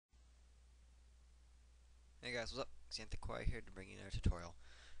Hey guys, what's up? Xanthicoi here to bring you another tutorial.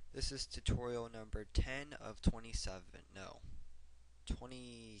 This is tutorial number 10 of 27. No,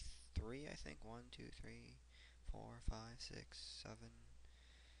 23, I think. 1, 2, 3, 4, 5, 6, 7,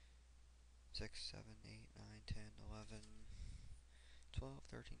 6, 7, 8, 9, 10, 11, 12,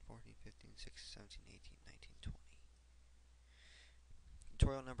 13, 14, 15, 16, 17, 18, 19, 20.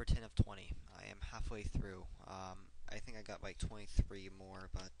 Tutorial number 10 of 20. I am halfway through. I think I got like 23 more,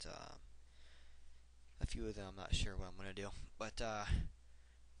 but a few of them I'm not sure what I'm going to do. But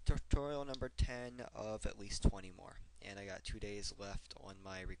tutorial number 10 of at least 20 more, and I got 2 days left on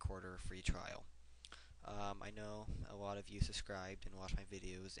my recorder free trial. I know a lot of you subscribed and watch my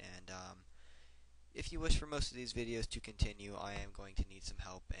videos, and if you wish for most of these videos to continue, I am going to need some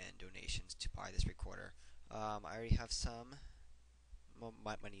help and donations to buy this recorder. I already have some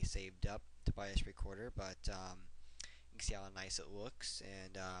money saved up to buy this recorder, but you can see how nice it looks,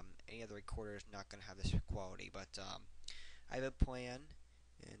 and any other recorder is not going to have this quality, but I have a plan,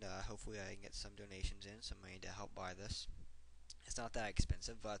 and hopefully I can get some donations in, some money to help buy this. It's not that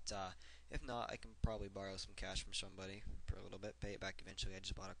expensive, but if not, I can probably borrow some cash from somebody for a little bit, pay it back eventually. I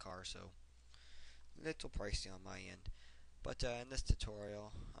just bought a car, so a little pricey on my end. But in this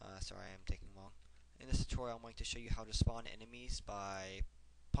tutorial, sorry I am taking long. In this tutorial, I'm going to show you how to spawn enemies by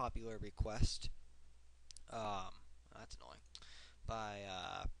popular request. That's annoying. By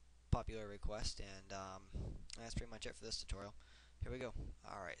popular request, and that's pretty much it for this tutorial. Here we go.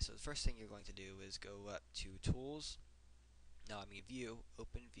 Alright, so the first thing you're going to do is go up to Tools, View,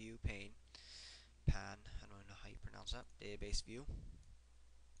 Open View Pane, Pan, I don't know how you pronounce that, Database View.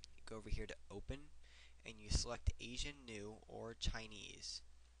 You go over here to Open, and you select Asian New or Chinese.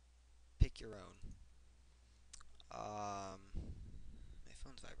 Pick your own. My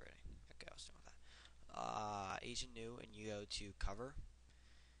phone's vibrating. Okay, I was done with that. Asian New, and you go to Cover.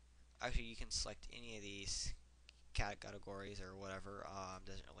 Actually, you can select any of these categories or whatever,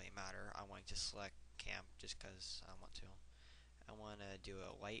 doesn't really matter. I'm going to select camp just because I want to. I want to do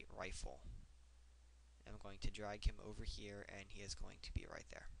a light rifle. I'm going to drag him over here, and he is going to be right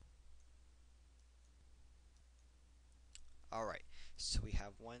there. Alright, so we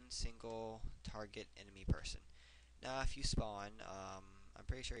have one single target enemy person. Now if you spawn, I'm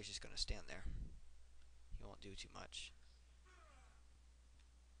pretty sure he's just going to stand there. He won't do too much.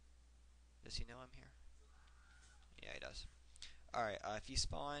 Does he know I'm here? Yeah, he does. Alright, if you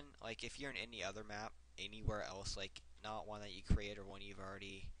spawn, like if you're in any other map, anywhere else, like not one that you create or one you've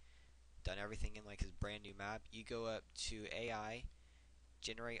already done everything in, like his brand new map, you go up to AI,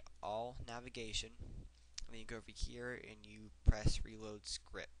 generate all navigation, and then you go over here and you press reload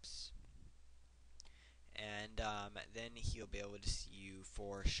scripts. And then he'll be able to see you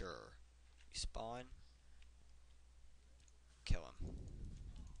for sure. You spawn, kill him.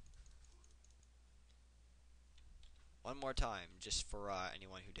 One more time, just for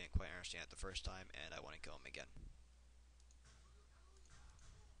anyone who didn't quite understand it the first time, and I want to kill him again.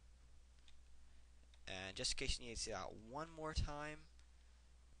 And just in case you need to see that one more time,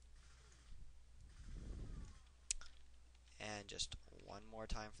 and just one more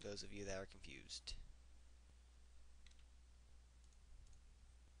time for those of you that are confused.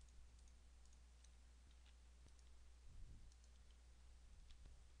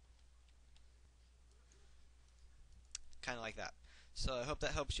 Kind of like that. So I hope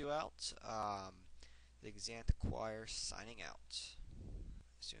that helps you out. The Xanthicoi signing out. As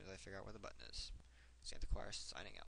soon as I figure out where the button is. Xanthicoi signing out.